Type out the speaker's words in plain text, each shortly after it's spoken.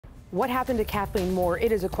What happened to Kathleen Moore?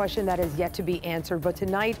 It is a question that is yet to be answered, but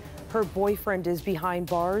tonight her boyfriend is behind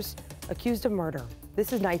bars, accused of murder.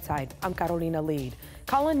 This is Nightside. I'm Carolina Lead.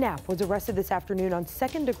 Collin Knapp was arrested this afternoon on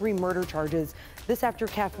second-degree murder charges. This after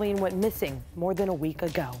Kathleen went missing more than a week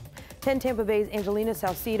ago. 10 Tampa Bay's Angelina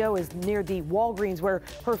Salcido is near the Walgreens where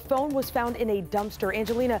her phone was found in a dumpster.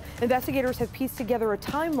 Angelina, investigators have pieced together a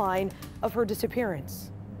timeline of her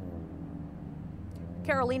disappearance.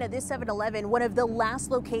 Carolina, this 7-Eleven, one of the last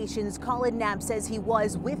locations Collin Knapp says he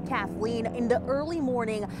was with Kathleen in the early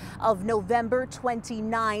morning of November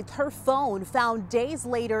 29th. Her phone found days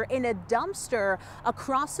later in a dumpster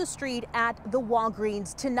across the street at the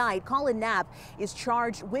Walgreens. Tonight, Collin Knapp is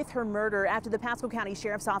charged with her murder after the Pasco County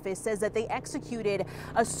Sheriff's Office says that they executed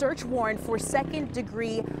a search warrant for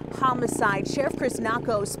second-degree homicide. Sheriff Chris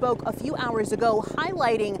Nocco spoke a few hours ago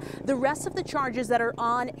highlighting the rest of the charges that are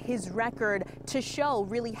on his record to show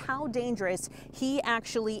really how dangerous he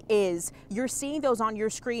actually is. You're seeing those on your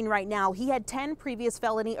screen right now. He had 10 previous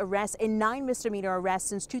felony arrests and 9 misdemeanor arrests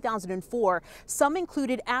since 2004. Some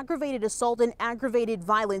included aggravated assault and aggravated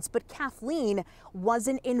violence, but Kathleen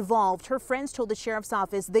wasn't involved. Her friends told the sheriff's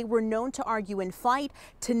office they were known to argue and fight.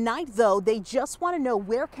 Tonight, though, they just want to know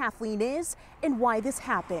where Kathleen is and why this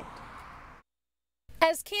happened.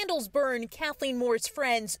 As candles burn, Kathleen Moore's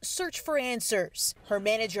friends search for answers. Her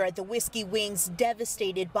manager at the Whiskey Wings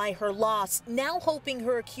devastated by her loss, now hoping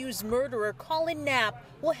her accused murderer, Collin Knapp,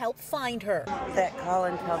 will help find her. That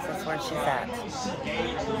Collin tells us where she's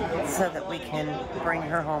at so that we can bring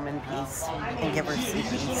her home in peace and give her some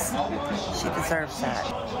peace. She deserves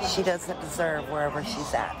that. She doesn't deserve wherever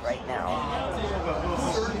she's at right now.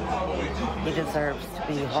 He deserves to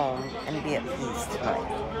be home and be at peace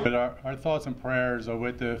tonight. But our thoughts and prayers are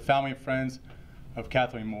with the family and friends of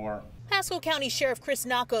Kathleen Moore. Pasco County Sheriff Chris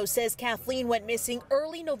Nocco says Kathleen went missing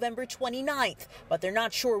early November 29th, but they're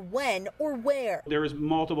not sure when or where. There was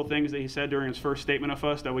multiple things that he said during his first statement of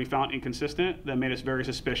us that we found inconsistent that made us very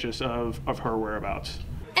suspicious of her whereabouts.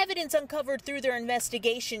 Evidence uncovered through their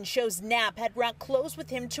investigation shows Knapp had brought clothes with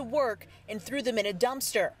him to work and threw them in a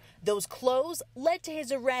dumpster. Those clothes led to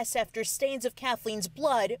his arrest after stains of Kathleen's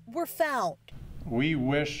blood were found. We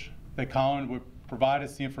wish that Collin would provide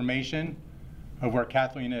us the information of where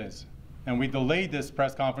Kathleen is. And we delayed this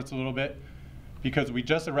press conference a little bit because we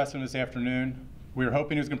just arrested him this afternoon. We were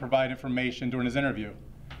hoping he was going to provide information during his interview.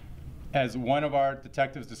 As one of our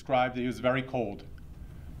detectives described, he was very cold.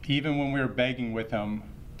 Even when we were begging with him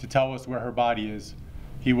to tell us where her body is,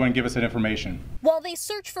 he wouldn't give us that information. While they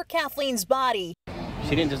search for Kathleen's body,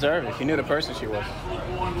 she didn't deserve it. She knew the person she was.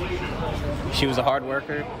 She was a hard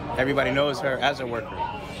worker. Everybody knows her as a worker.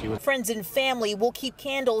 Friends and family will keep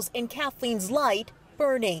candles in Kathleen's light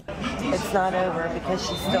burning. It's not over because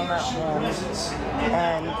she's still not home.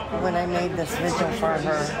 And when I made this vigil for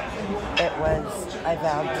her, it was, I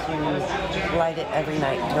vowed to light it every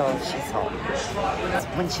night until she's home.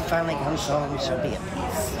 When she finally comes home, she'll be at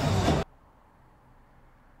peace.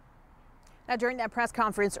 Now, during that press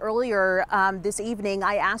conference earlier this evening,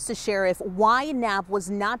 I asked the sheriff why Knapp was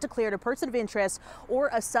not declared a person of interest or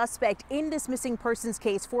a suspect in this missing persons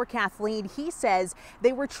case for Kathleen. He says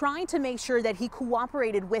they were trying to make sure that he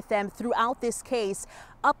cooperated with them throughout this case.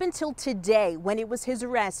 Up until today, when it was his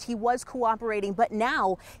arrest, he was cooperating, but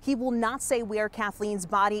now he will not say where Kathleen's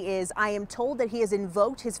body is. I am told that he has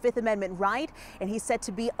invoked his Fifth Amendment right, and he's set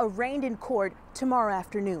to be arraigned in court tomorrow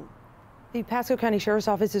afternoon. The Pasco County Sheriff's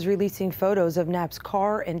Office is releasing photos of Knapp's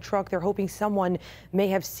car and truck. They're hoping someone may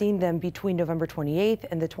have seen them between November 28th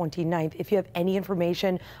and the 29th. If you have any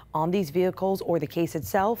information on these vehicles or the case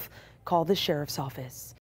itself, call the Sheriff's Office.